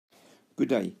Good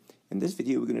day. In this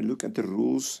video we're going to look at the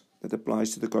rules that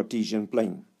applies to the Cartesian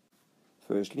plane.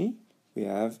 Firstly, we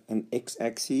have an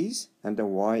x-axis and a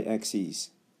y-axis.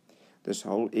 This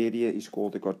whole area is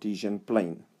called the Cartesian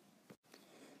plane.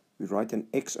 We write an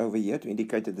x over here to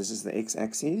indicate that this is the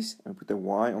x-axis, and put a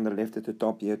y on the left at the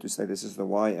top here to say this is the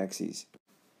y-axis.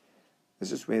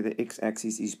 This is where the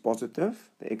x-axis is positive,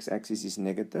 the x-axis is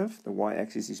negative, the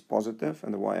y-axis is positive,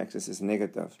 and the y-axis is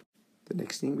negative. The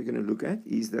next thing we're going to look at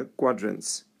is the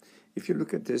quadrants. If you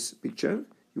look at this picture,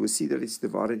 you will see that it's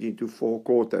divided into 4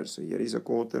 quarters. So here is a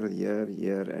quarter, here,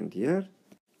 here, and here.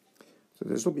 So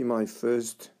this will be my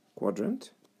first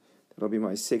quadrant. That will be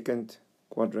my second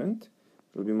quadrant.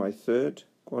 It will be my third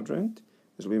quadrant.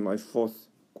 This will be my fourth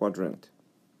quadrant.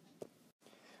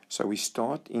 So we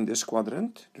start in this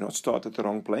quadrant. Do not start at the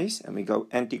wrong place. And we go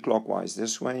anti-clockwise.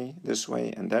 This way,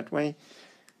 and that way.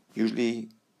 Usually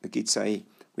the kids say,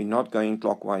 we're not going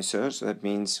clockwise, sir. So that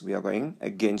means we are going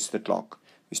against the clock.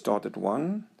 We start at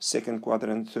 1, second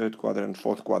quadrant, third quadrant,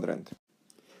 fourth quadrant.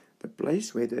 The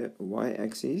place where the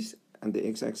y-axis and the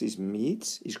x-axis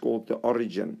meets is called the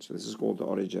origin. So this is called the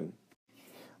origin.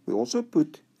 We also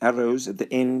put arrows at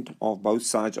the end of both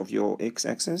sides of your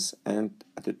x-axis and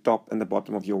at the top and the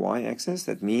bottom of your y-axis.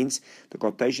 That means the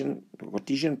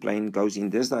Cartesian plane goes in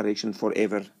this direction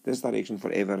forever,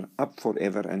 up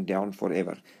forever, and down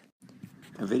forever.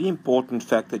 A very important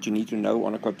fact that you need to know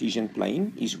on a Cartesian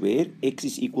plane is where x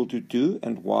is equal to 2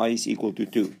 and y is equal to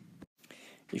 2.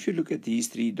 If you look at these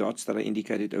 3 dots that are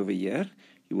indicated over here,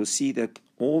 you will see that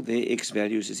all their x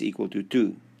values is equal to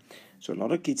 2. So a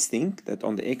lot of kids think that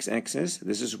on the x-axis,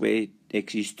 this is where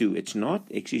x is 2. It's not.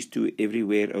 X is 2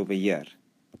 everywhere over here.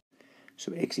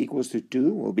 So x equals to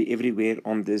 2 will be everywhere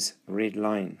on this red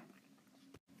line.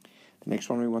 The next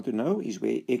one we want to know is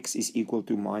where x is equal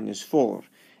to minus 4.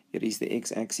 Here is the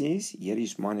x-axis, here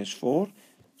is minus 4.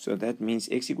 So that means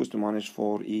x equals to minus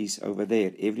 4 is over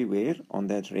there, everywhere on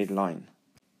that red line.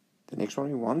 The next one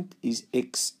we want is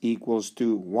x equals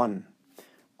to 1.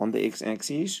 On the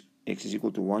x-axis, x is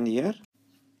equal to 1 here.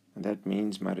 And that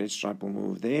means my red stripe will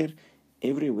move there.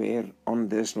 Everywhere on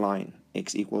this line,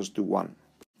 x equals to 1.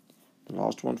 The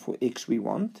last one for x we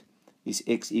want is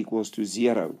x equals to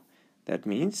 0. That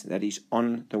means that is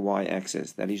on the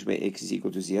y-axis. That is where x is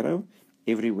equal to 0.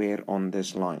 Everywhere on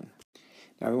this line.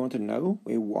 Now we want to know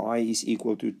where y is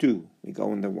equal to 2. We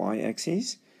go on the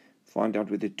y-axis, find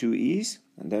out where the 2 is,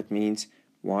 and that means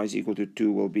y is equal to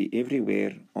 2 will be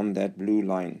everywhere on that blue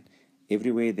line.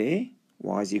 Everywhere there,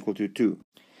 y is equal to 2.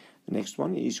 The next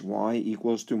one is y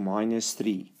equals to minus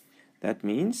 3. That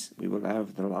means we will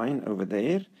have the line over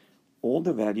there. All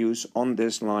the values on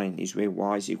this line is where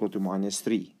y is equal to minus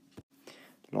 3.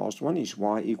 The last one is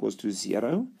y equals to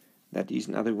 0. That is,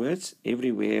 in other words,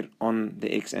 everywhere on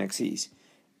the x-axis.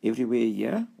 Everywhere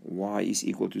here, y is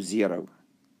equal to 0.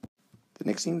 The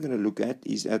next thing we're going to look at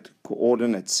is at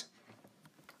coordinates.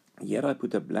 Here I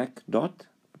put a black dot,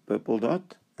 a purple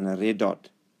dot, and a red dot.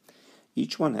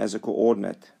 Each one has a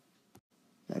coordinate.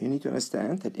 Now you need to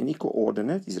understand that any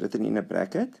coordinate is written in a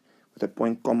bracket with a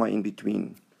point comma in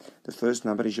between. The first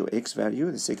number is your x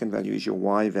value, the second value is your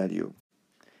y value.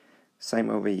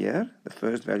 Same over here, the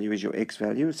first value is your x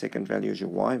value, the second value is your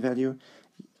y value.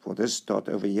 For this dot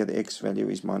over here, the x value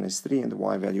is minus 3 and the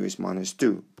y value is minus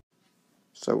 2.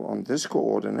 So on this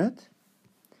coordinate,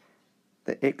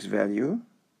 the x value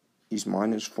is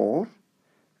minus 4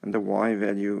 and the y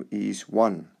value is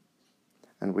 1.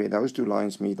 And where those two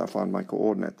lines meet, I find my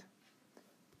coordinate.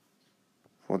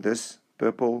 For this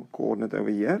purple coordinate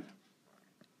over here,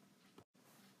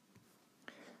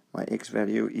 my x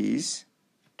value is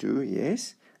 2,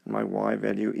 yes, and my y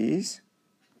value is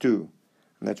 2,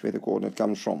 and that's where the coordinate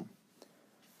comes from.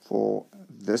 For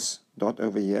this dot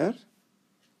over here,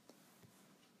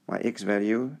 my x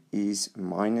value is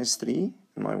minus 3,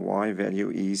 and my y value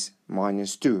is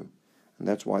minus 2, and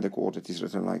that's why the coordinate is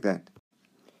written like that.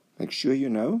 Make sure you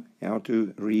know how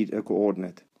to read a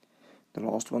coordinate. The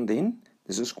last one then,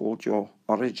 this is called your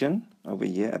origin over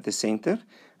here at the center,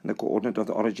 and the coordinate of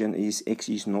the origin is x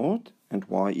is 0 and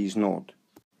y is 0.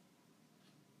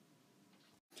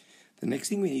 The next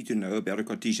thing we need to know about a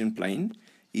Cartesian plane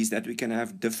is that we can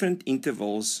have different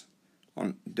intervals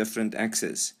on different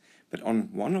axes. But on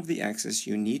one of the axes,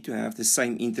 you need to have the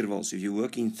same intervals. If you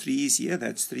work in 3's here,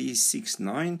 that's 3, 6,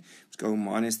 9. Let's go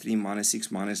minus 3, minus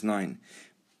 6, minus 9.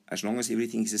 As long as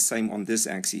everything is the same on this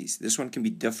axis. This one can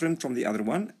be different from the other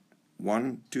one.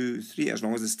 1, 2, 3, as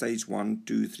long as it stays 1,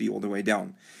 2, 3 all the way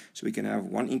down. So we can have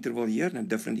one interval here and a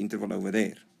different interval over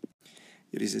there.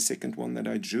 Here is the second one that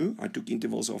I drew. I took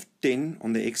intervals of 10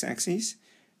 on the x-axis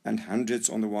and hundreds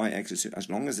on the y-axis. So as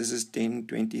long as this is 10,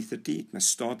 20, 30, it must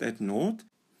start at 0,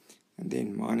 and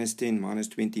then minus 10, minus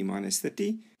 20, minus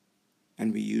 30.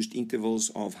 And we used intervals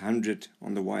of 100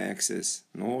 on the y-axis.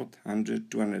 0, 100,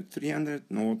 200, 300,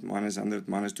 0, minus 100,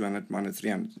 minus 200, minus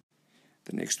 300.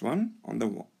 The next one, on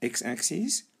the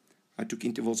x-axis, I took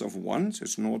intervals of 1, so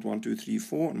it's 0, 1, 2, 3,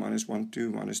 4, minus 1, 2,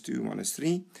 minus 2, minus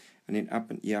 3. And then up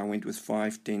and here I went with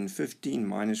 5, 10, 15,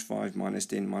 minus 5, minus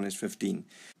 10, minus 15.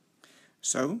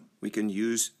 So we can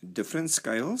use different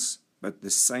scales, but the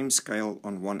same scale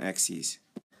on one axis.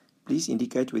 Please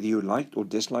indicate whether you liked or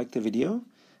disliked the video,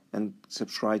 and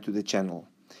subscribe to the channel.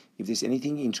 If there's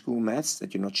anything in school maths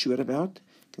that you're not sure about,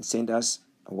 you can send us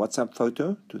a WhatsApp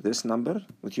photo to this number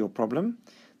with your problem.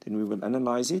 Then we will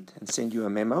analyze it and send you a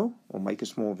memo or make a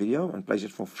small video and place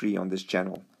it for free on this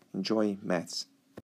channel. Enjoy maths.